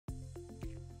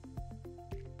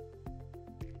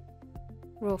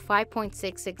Rule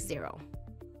 5.660.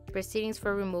 Proceedings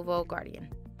for removal of guardian.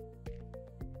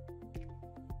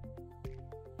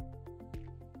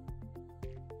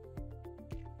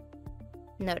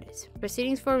 Notice: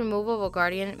 proceedings for removal of a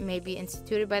guardian may be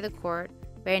instituted by the court,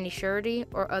 by any surety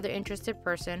or other interested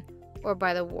person, or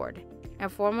by the ward,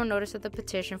 and formal notice of the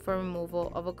petition for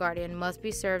removal of a guardian must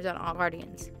be served on all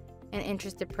guardians and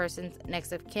interested persons,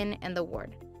 next of kin, and the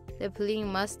ward. The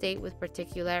pleading must state with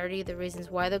particularity the reasons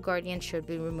why the guardian should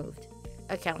be removed.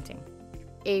 Accounting.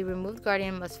 A removed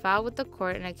guardian must file with the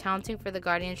court an accounting for the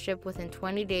guardianship within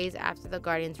 20 days after the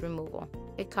guardian's removal.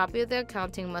 A copy of the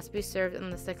accounting must be served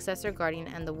on the successor guardian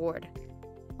and the ward,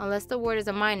 unless the ward is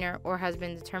a minor or has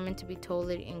been determined to be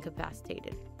totally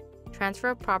incapacitated. Transfer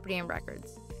of property and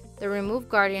records. The removed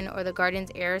guardian or the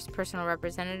guardian's heirs, personal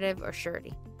representative, or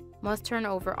surety must turn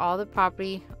over all the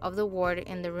property of the ward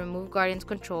in the removed guardian's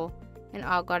control and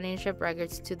all guardianship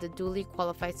records to the duly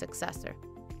qualified successor.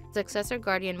 The successor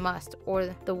guardian must,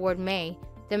 or the ward may,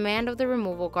 demand of the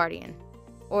removal guardian,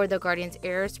 or the guardian's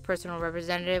heirs, personal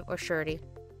representative, or surety,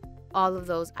 all of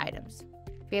those items.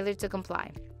 Failure to comply.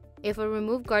 If a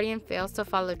removed guardian fails to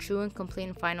file a true and complete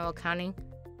and final accounting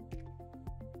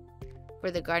for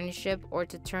the guardianship, or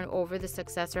to turn over the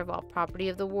successor of all property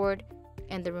of the ward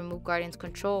and the removed guardian's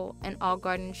control and all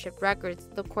guardianship records,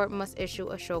 the court must issue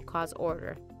a show cause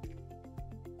order.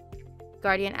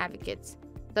 Guardian advocates.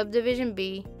 Subdivision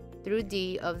B through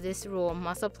D of this rule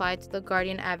must apply to the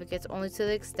guardian advocates only to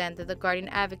the extent that the guardian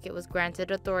advocate was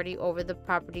granted authority over the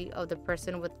property of the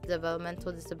person with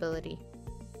developmental disability.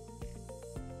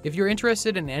 If you're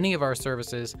interested in any of our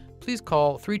services, please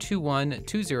call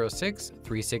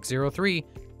 321-206-3603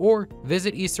 or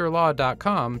visit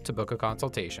easterlaw.com to book a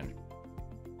consultation.